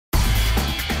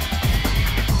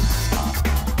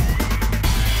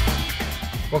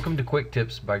Welcome to Quick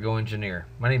Tips by GoEngineer.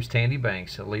 My name is Tandy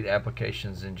Banks, a lead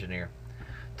applications engineer.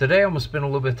 Today I'm going to spend a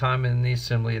little bit of time in the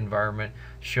assembly environment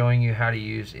showing you how to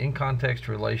use in-context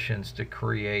relations to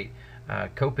create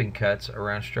coping cuts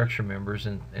around structure members,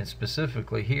 and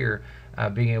specifically here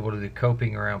being able to do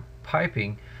coping around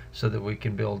piping so that we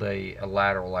can build a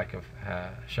lateral like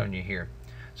I've shown you here.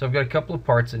 So I've got a couple of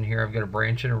parts in here. I've got a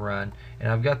branch and a run,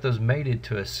 and I've got those mated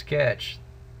to a sketch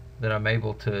that I'm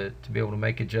able to be able to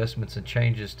make adjustments and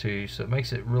changes to, so it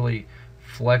makes it really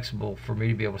flexible for me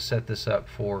to be able to set this up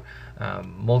for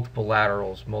multiple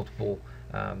laterals, multiple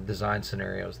design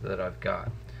scenarios that I've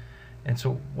got. And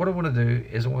so what I want to do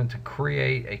is I want to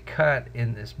create a cut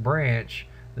in this branch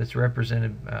that's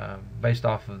represented based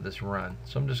off of this run.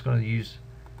 So I'm just going to use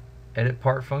edit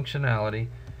part functionality,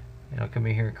 and I'll come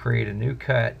in here and create a new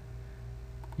cut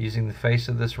using the face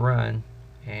of this run,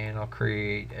 and I'll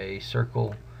create a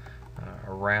circle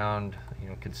around,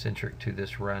 concentric to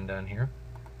this run down here.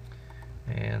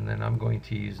 And then I'm going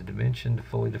to use a dimension to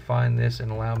fully define this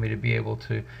and allow me to be able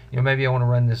to, maybe I want to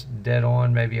run this dead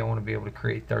on, maybe I want to be able to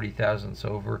create 30 thousandths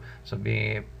over, so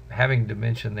having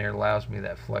dimension there allows me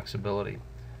that flexibility.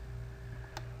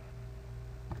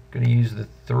 I'm going to use the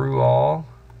through all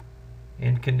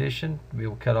end condition to be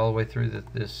able to cut all the way through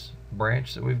this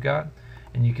branch that we've got,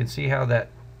 and you can see how that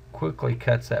quickly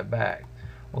cuts that back.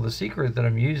 Well, the secret that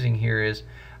I'm using here is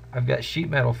I've got sheet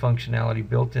metal functionality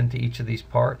built into each of these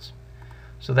parts,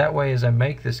 so that way as I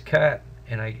make this cut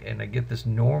and I get this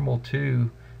normal to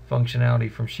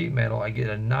functionality from sheet metal, I get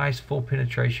a nice full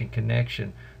penetration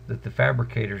connection that the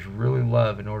fabricators really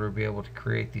love in order to be able to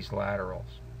create these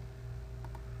laterals.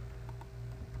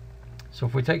 So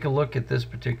if we take a look at this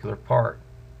particular part,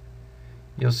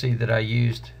 you'll see that I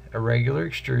used a regular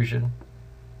extrusion.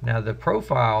 Now the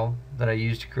profile that I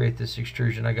used to create this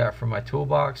extrusion I got from my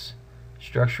toolbox,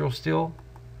 structural steel,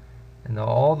 and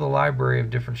all the library of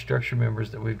different structure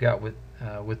members that we've got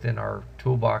within our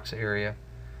toolbox area.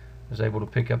 I was able to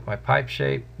pick up my pipe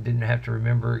shape, didn't have to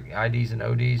remember IDs and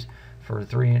ODs for a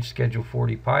 3-inch Schedule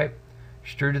 40 pipe,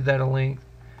 extruded that a length,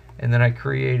 and then I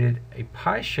created a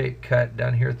pie shape cut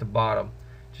down here at the bottom.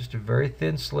 Just a very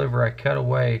thin sliver I cut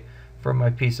away from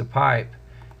my piece of pipe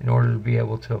in order to be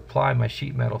able to apply my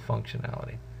sheet metal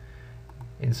functionality.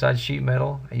 Inside sheet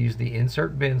metal, I used the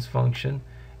insert bends function,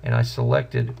 and I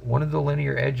selected one of the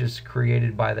linear edges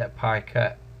created by that pie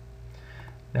cut.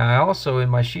 Now I also, in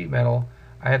my sheet metal,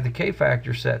 I have the K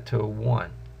factor set to a 1,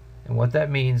 and what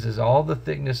that means is all the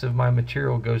thickness of my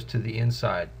material goes to the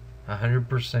inside,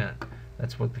 100%.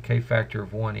 That's what the K factor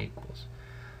of 1 equals.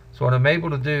 So what I'm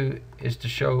able to do is to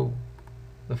show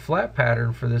the flat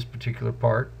pattern for this particular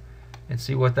part and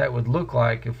see what that would look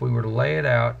like if we were to lay it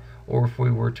out, or if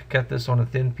we were to cut this on a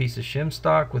thin piece of shim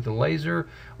stock with a laser,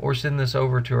 or send this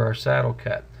over to our saddle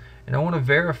cut. And I want to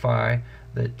verify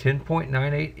that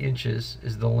 10.98 inches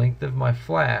is the length of my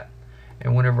flat,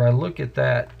 and whenever I look at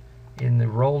that in the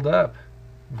rolled up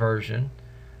version,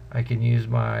 I can use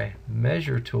my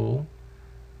measure tool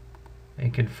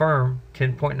and confirm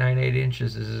 10.98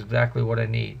 inches is exactly what I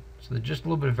need. So just a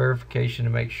little bit of verification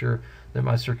to make sure that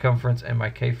my circumference and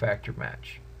my K factor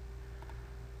match.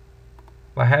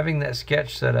 By having that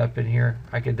sketch set up in here,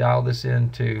 I could dial this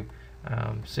into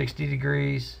 60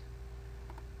 degrees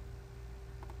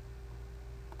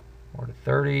or to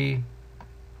 30,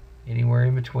 anywhere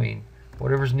in between,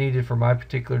 whatever's needed for my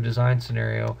particular design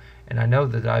scenario. And I know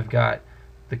that I've got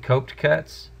the coped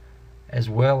cuts as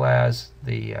well as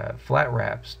the flat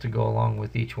wraps to go along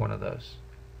with each one of those.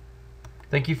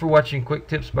 Thank you for watching Quick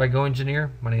Tips by GoEngineer.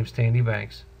 My name is Tandy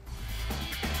Banks.